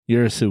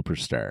You're a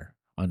superstar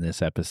on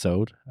this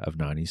episode of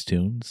 90s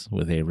Tunes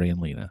with Avery and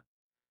Lena.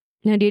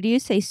 Now, did you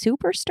say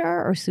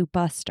superstar or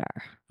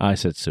supastar? I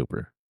said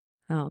super.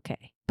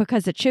 Okay.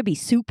 Because it should be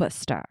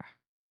supastar.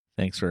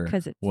 Thanks for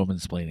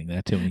woman-splaining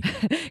that to me.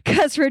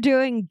 Because we're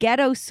doing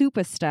Ghetto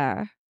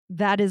Supastar.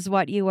 That is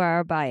what you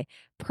are by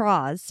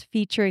Pras,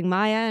 featuring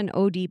Maya and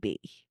ODB.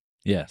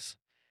 Yes.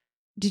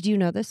 Did you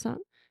know this song?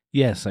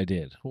 Yes, I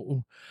did.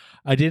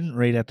 I didn't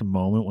right at the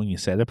moment when you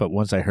said it, but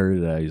once I heard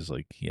it, I was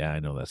like, yeah,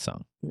 I know that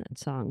song. That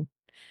song.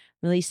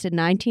 Released in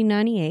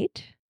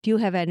 1998. Do you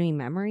have any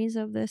memories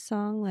of this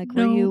song? Like,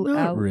 were you not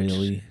out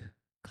really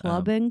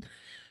clubbing?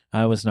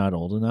 I was not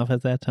old enough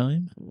at that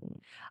time.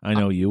 I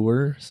know you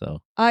were,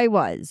 so. I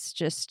was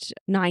just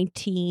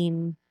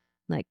 19.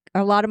 Like,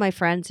 a lot of my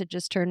friends had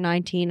just turned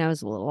 19. I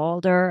was a little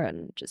older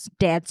and just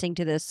dancing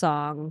to this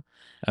song.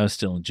 I was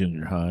still in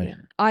junior high.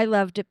 I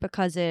loved it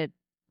because it,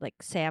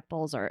 like,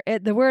 samples or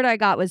the word I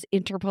got was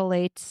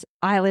interpolates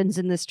Islands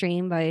in the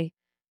Stream by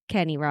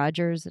Kenny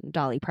Rogers and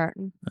Dolly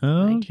Parton. Okay.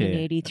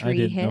 1983 I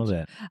didn't hit. know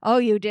that. Oh,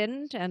 you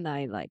didn't? And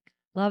I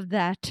loved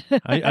that.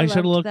 I should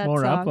have looked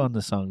more song up on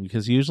the song,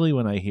 because usually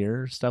when I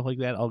hear stuff like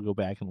that, I'll go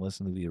back and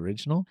listen to the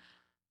original.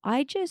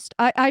 I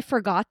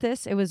forgot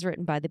this. It was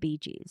written by the Bee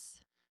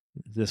Gees.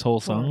 This whole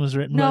song was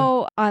written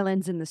No,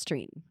 Islands in the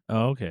Stream.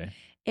 Oh, okay.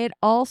 It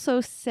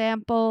also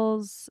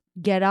samples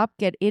Get Up,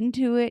 Get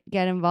Into It,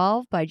 Get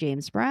Involved by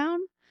James Brown.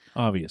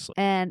 Obviously.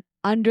 And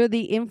Under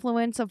the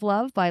Influence of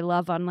Love by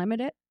Love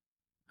Unlimited.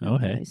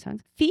 Okay.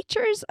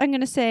 Features, I'm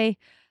going to say,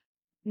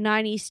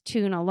 90s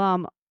tune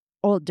alum,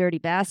 Old Dirty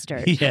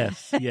Bastard.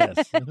 Yes.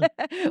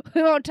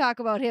 We won't talk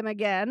about him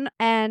again.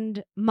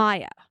 And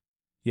Maya.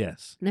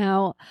 Yes.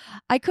 Now,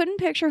 I couldn't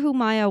picture who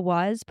Maya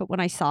was, but when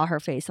I saw her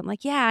face, I'm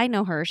like, yeah, I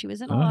know her. She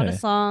was in a lot of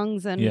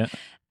songs. And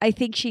I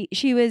think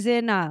she was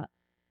in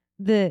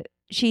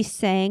she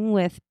sang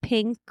with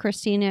Pink,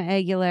 Christina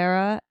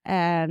Aguilera,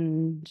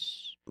 and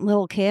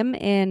Lil' Kim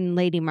in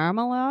Lady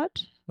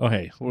Marmalade.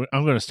 Okay,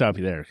 I'm going to stop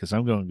you there because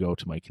I'm going to go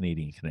to my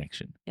Canadian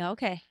connection.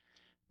 Okay.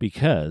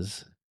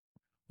 Because,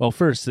 well,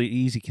 first, the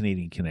easy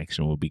Canadian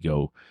connection will be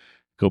go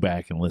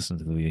back and listen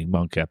to the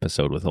Monk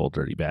episode with Old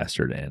Dirty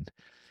Bastard, and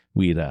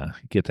we'd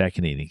get that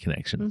Canadian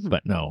connection. Mm-hmm.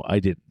 But no, I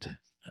didn't.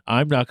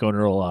 I'm not going to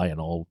rely on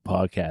old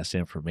podcast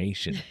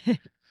information.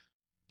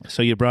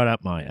 So you brought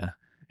up Maya,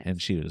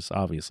 and she was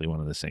obviously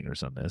one of the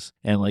singers on this.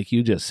 And like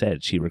you just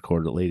said, she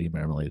recorded Lady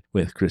Marmalade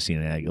with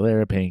Christina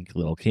Aguilera, Pink,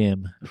 Lil'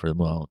 Kim for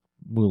the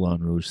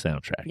Moulin Rouge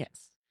soundtrack.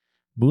 Yes.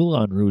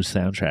 Moulin Rouge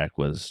soundtrack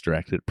was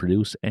directed,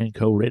 produced, and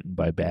co-written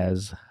by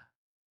Baz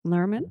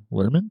Luhrmann.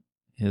 Luhrmann?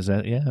 Is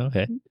that? Yeah,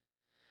 okay. Mm-hmm.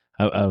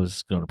 I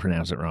was going to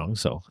pronounce it wrong,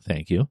 so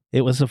thank you.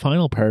 It was the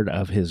final part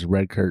of his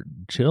Red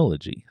Curtain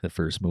trilogy. The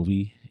first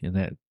movie in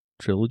that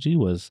trilogy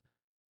was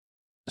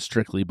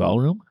Strictly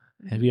Ballroom.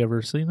 Have you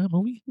ever seen that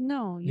movie?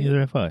 No. Neither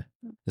have I.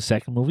 The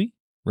second movie,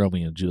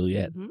 Romeo and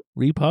Juliet. Mm-hmm.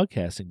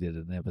 Repodcasting did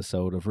an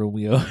episode of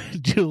Romeo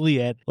and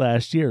Juliet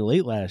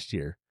late last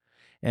year.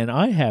 And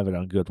I have it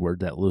on good word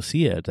that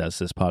Lucia does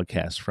this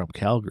podcast from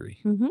Calgary.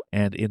 Mm-hmm.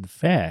 And in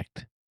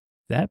fact,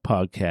 that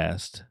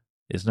podcast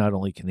is not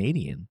only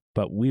Canadian,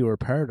 but we were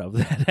part of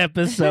that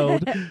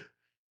episode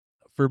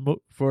for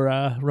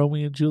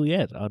Romeo and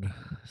Juliet.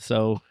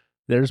 So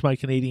there's my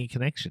Canadian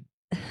connection.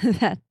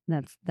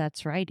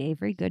 That's right,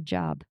 Avery. Good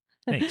job.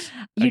 Thanks.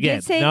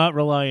 Again, not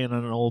relying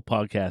on old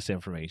podcast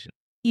information.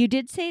 You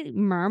did say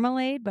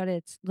marmalade, but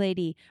it's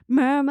Lady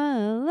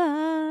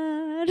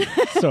Marmalade.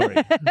 Sorry.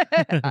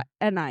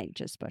 And I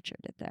just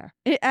butchered it there.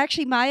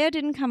 Actually, Maya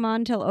didn't come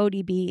on till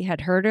ODB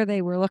had heard her.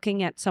 They were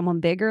looking at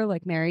someone bigger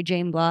like Mary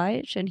J.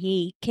 Blige, and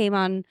he came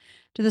on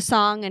to the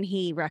song and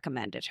he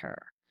recommended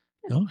her.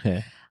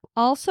 Okay.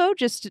 Also,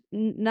 just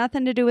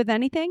nothing to do with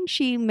anything.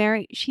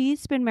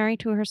 She's been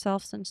married to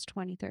herself since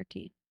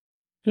 2013.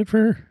 Good for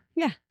her.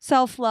 Yeah,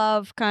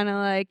 self-love, kind of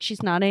like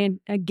she's not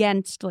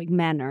against like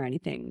men or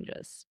anything,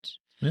 just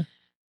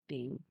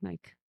being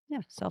like,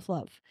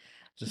 self-love.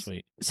 Just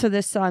wait. So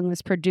this song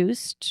was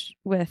produced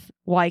with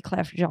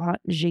Wyclef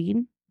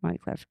Jean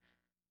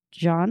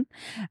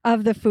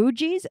of the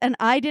Fugees, and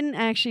I didn't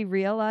actually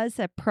realize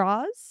that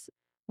Pras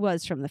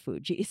was from the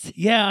Fugees.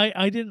 Yeah,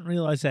 I didn't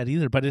realize that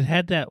either, but it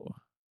had that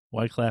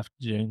Wyclef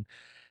Jean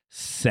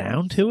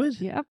sound to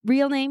it. Yeah,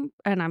 real name,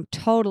 and I'm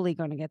totally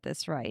going to get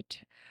this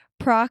right.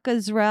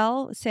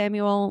 Procazrel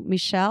Samuel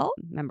Michel,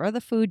 member of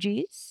the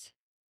Fugees.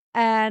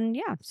 And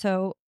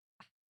so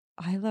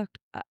I looked,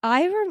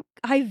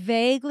 I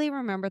vaguely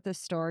remember this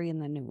story in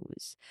the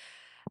news.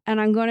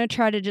 And I'm going to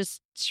try to just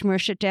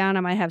smush it down.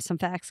 I might have some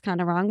facts kind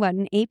of wrong. But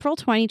in April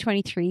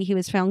 2023, he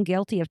was found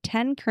guilty of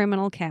 10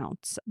 criminal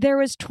counts. There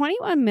was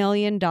 $21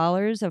 million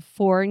of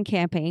foreign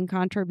campaign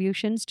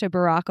contributions to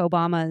Barack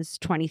Obama's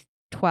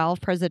 2012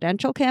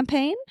 presidential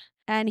campaign.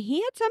 And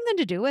he had something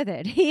to do with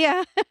it.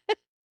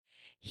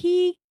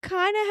 He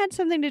kind of had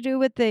something to do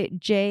with the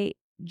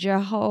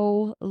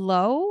Johor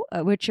Low,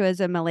 which was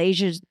a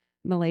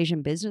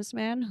Malaysian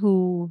businessman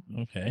who...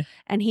 Okay.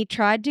 And he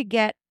tried to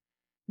get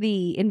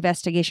the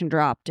investigation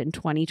dropped in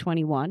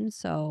 2021,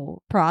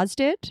 so Pras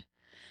did.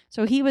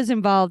 So he was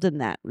involved in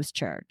that, was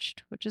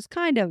charged, which is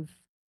kind of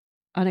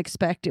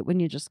unexpected when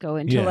you just go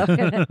in to look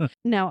at it.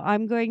 Now,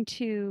 I'm going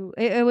to,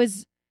 it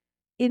was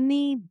in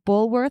the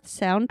Bulworth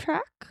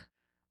soundtrack,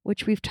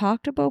 which we've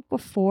talked about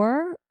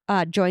before.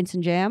 Joints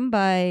and Jam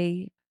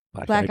by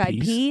Black Eyed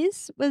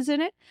Peas was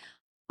in it.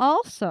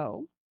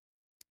 Also,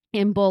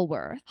 in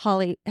Bulworth,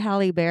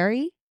 Halle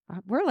Berry.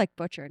 We're like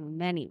butchering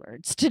many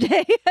words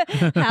today.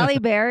 Halle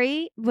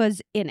Berry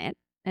was in it,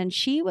 and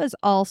she was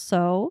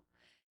also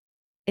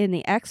in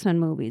the X-Men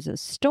movies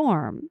as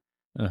Storm.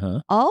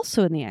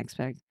 Also in the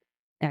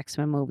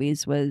X-Men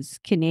movies was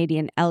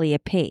Canadian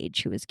Elliot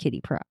Page, who was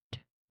Kitty Pryde.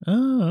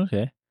 Oh,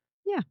 okay.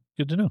 Yeah.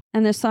 Good to know.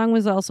 And the song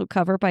was also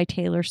covered by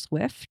Taylor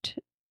Swift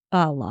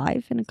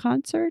live in a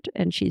concert,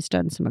 and she's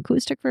done some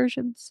acoustic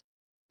versions.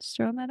 Just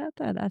throwing that out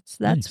there. That's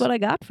nice. What I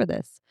got for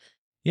this.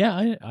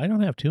 Yeah, I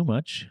don't have too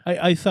much.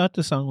 I thought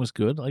the song was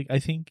good. Like, I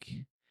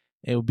think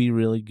it would be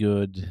really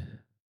good.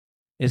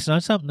 It's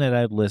not something that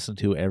I'd listen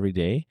to every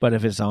day, but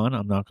if it's on,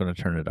 I'm not going to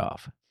turn it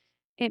off.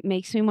 It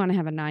makes me want to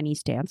have a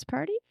 90s dance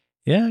party.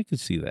 Yeah, I could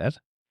see that. It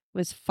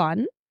was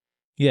fun.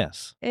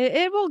 Yes.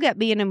 It will get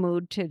me in a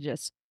mood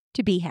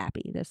to be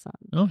happy, this song.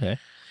 Okay.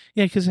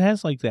 Yeah, because it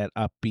has like that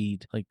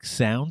upbeat like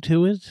sound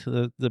to it.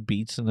 The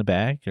beats in the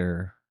back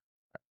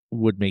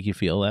would make you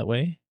feel that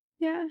way.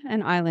 Yeah,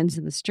 and Islands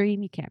in the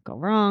Stream, you can't go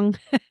wrong.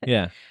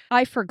 Yeah.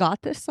 I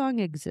forgot this song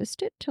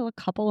existed till a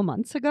couple of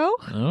months ago.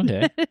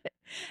 Okay.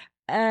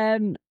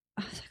 And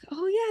I was like,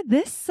 oh yeah,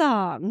 this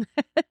song.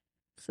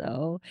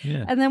 So,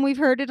 yeah. And then we've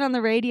heard it on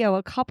the radio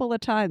a couple of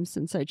times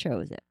since I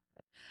chose it.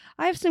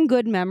 I have some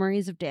good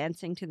memories of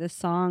dancing to this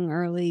song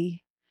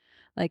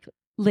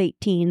late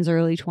teens,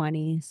 early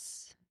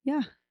 20s.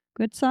 Yeah,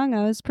 good song.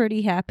 I was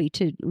pretty happy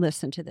to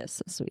listen to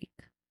this week.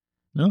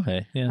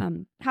 Okay, yeah.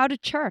 How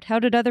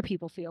did other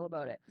people feel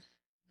about it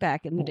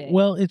back in the day?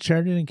 Well, it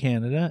charted in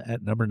Canada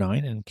at number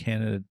 9 and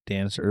Canada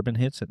Dance Urban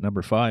Hits at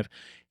number 5.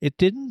 It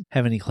didn't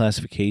have any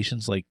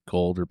classifications like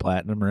gold or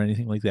platinum or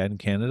anything like that in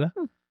Canada,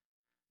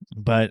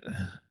 but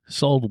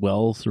sold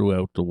well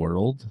throughout the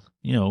world.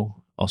 You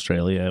know,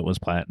 Australia, it was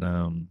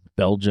platinum.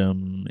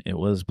 Belgium, it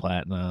was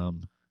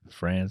platinum.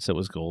 France, it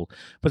was gold.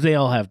 But they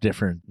all have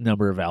different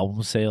number of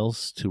album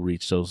sales to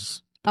reach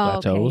those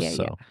plateaus. Okay.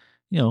 So,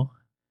 you know,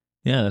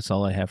 yeah, that's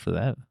all I have for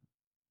that.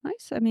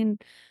 Nice. I mean,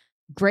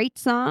 great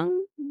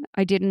song.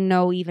 I didn't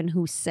know even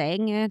who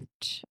sang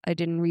it. I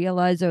didn't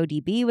realize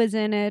ODB was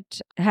in it.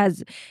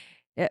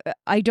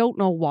 I don't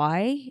know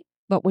why,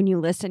 but when you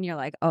listen, you're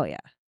like, oh yeah,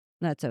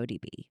 that's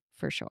ODB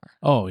for sure.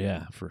 Oh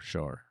yeah, for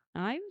sure.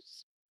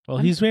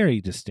 He's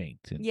very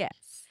distinct.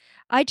 Yes.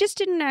 I just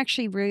didn't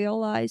actually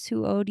realize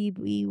who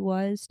ODB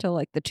was till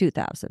like the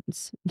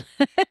 2000s.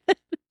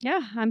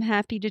 Yeah, I'm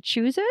happy to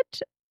choose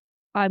it.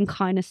 I'm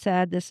kind of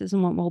sad this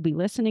isn't what we'll be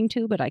listening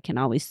to, but I can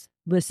always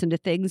listen to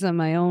things on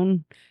my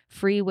own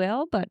free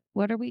will. But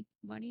what are you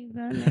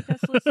going to make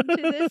us listen to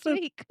this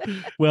week?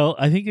 Well,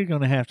 I think you're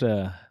going to have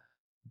to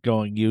go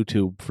on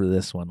YouTube for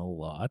this one a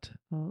lot.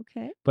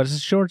 Okay. But it's a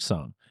short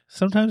song.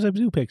 Sometimes I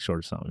do pick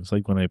short songs,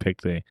 like when I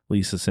picked the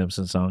Lisa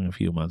Simpson song a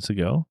few months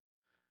ago.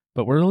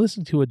 But we're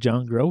listening to a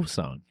John Groves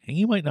song, and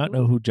you might not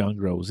know who John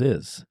Groves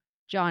is.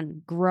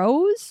 John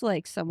Groves,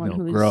 like someone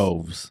who's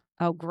Groves.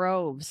 Oh,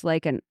 Groves,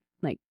 like an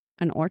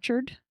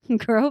orchard,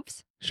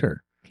 Groves.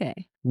 Sure.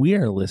 Okay. We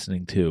are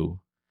listening to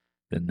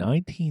the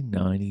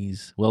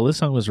 1990s. Well, this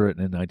song was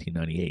written in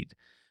 1998.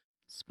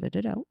 Spit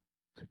it out.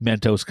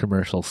 Mentos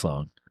commercial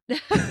song.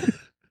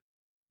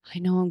 I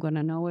know I'm going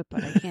to know it,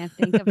 but I can't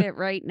think of it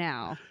right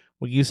now.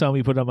 When you saw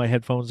me put on my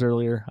headphones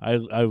earlier,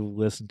 I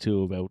listened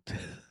to about,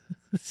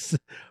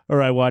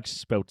 or I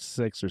watched about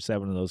 6 or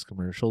 7 of those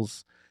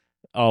commercials,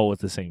 all with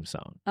the same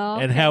song. Oh,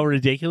 okay. And how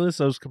ridiculous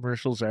those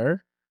commercials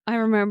are. I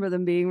remember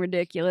them being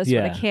ridiculous,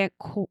 but I can't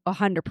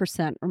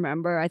 100%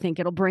 remember. I think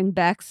it'll bring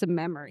back some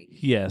memories.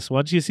 Yes.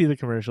 Once you see the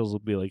commercials,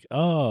 it'll be like,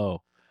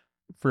 oh,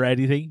 for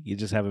anything, you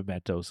just have a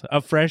Mentos,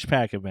 a fresh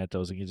pack of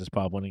Mentos, and you just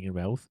pop one in your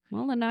mouth.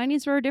 Well, the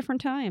 90s were a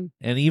different time.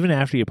 And even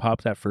after you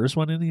pop that first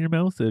one into your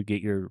mouth to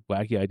get your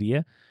wacky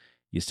idea,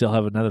 you still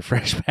have another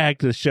fresh pack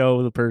to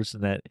show the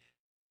person that,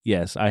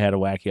 yes, I had a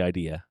wacky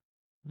idea.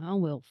 Well,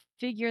 we'll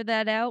figure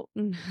that out.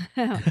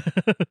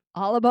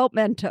 All about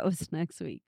Mentos next week.